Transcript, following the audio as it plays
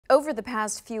Over the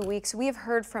past few weeks, we have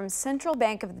heard from Central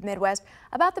Bank of the Midwest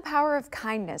about the power of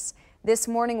kindness. This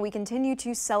morning, we continue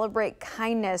to celebrate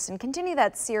kindness and continue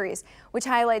that series, which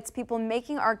highlights people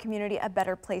making our community a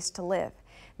better place to live.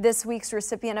 This week's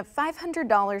recipient of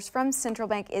 $500 from Central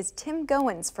Bank is Tim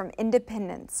Goins from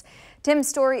Independence. Tim's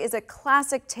story is a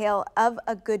classic tale of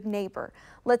a good neighbor.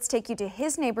 Let's take you to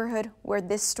his neighborhood where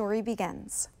this story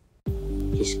begins.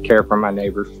 Just care for my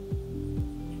neighbors.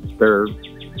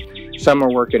 Some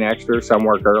are working extra, some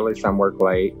work early, some work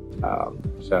late.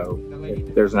 So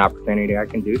if there's an opportunity I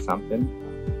can do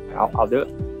something, I'll do it.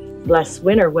 Last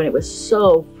winter when it was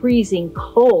so freezing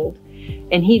cold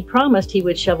and he'd promised he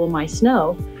would shovel my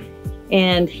snow,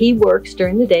 and he works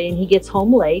during the day and he gets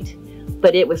home late,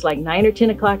 but it was like 9 or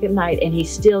 10 o'clock at night and he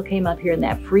still came up here in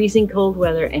that freezing cold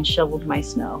weather and shoveled my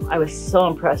snow. I was so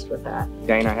impressed with that.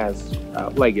 Dana has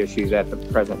leg issues at the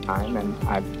present time, and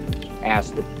I've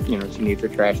asked if she needs her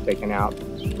trash taken out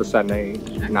for Sunday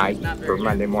night for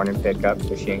Monday morning pickup,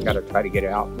 so she ain't got to try to get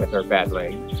out with her bad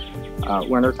leg.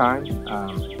 Wintertime,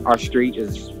 our street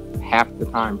is half the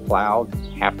time plowed,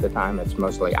 half the time it's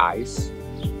mostly ice.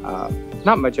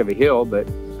 Not much of a hill, but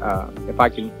if I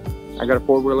got a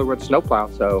four-wheeler with a snowplow,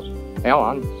 so hell,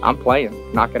 I'm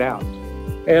playing, knock it out.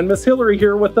 And Miss Hillary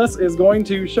here with us is going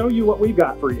to show you what we've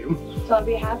got for you. So on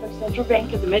behalf of Central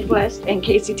Bank of the Midwest and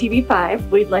KCTV5,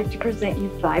 we'd like to present you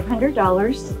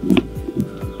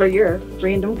 $500 for your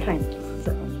random kindness.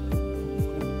 So.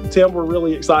 Tim, we're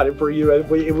really excited for you, and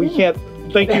we can't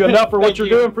thank you enough for what you're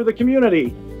doing for the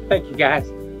community. Thank you,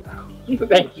 guys.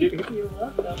 Thank you. You're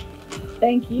welcome.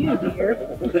 Thank you, dear.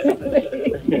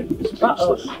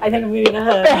 Uh-oh, I think I'm getting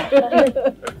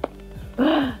a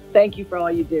hug. Thank you for all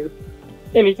you do.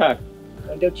 Anytime.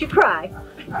 Don't you cry.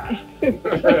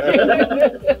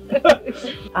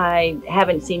 I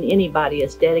haven't seen anybody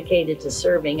as dedicated to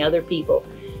serving other people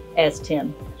as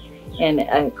Tim. And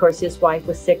of course his wife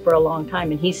was sick for a long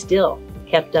time and he still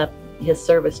kept up his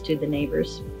service to the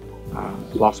neighbors.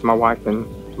 Lost my wife in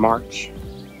March,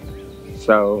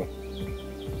 so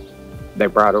they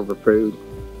brought over food,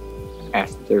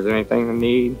 asked if there's anything they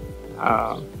need.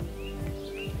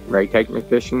 Ready to take me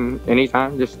fishing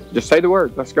anytime, just say the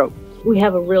word, let's go. We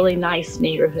have a really nice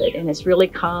neighborhood and it's really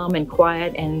calm and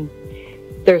quiet and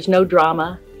there's no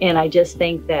drama. And I just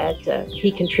think that he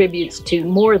contributes to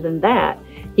more than that.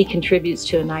 He contributes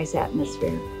to a nice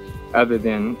atmosphere. Other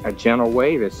than a gentle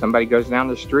wave as somebody goes down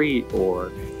the street, or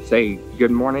say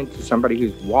good morning to somebody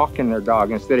who's walking their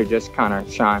dog instead of just kind of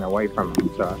shying away from them.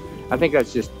 So I think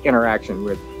that's just interaction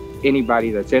with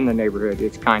anybody that's in the neighborhood.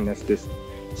 It's kindness, just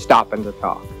stopping to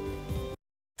talk.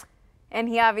 And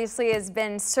he obviously has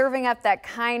been serving up that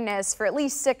kindness for at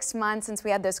least 6 months since we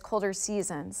had those colder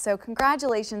seasons. So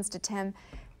congratulations to Tim.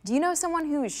 Do you know someone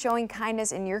who is showing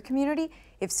kindness in your community?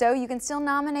 If so, you can still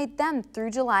nominate them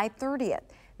through July 30th.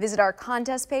 Visit our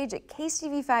contest page at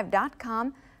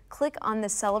KCTV5.com. Click on the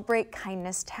Celebrate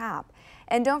Kindness tab.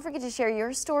 And don't forget to share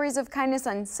your stories of kindness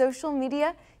on social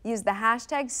media. Use the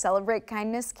hashtag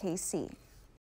CelebrateKindnessKC.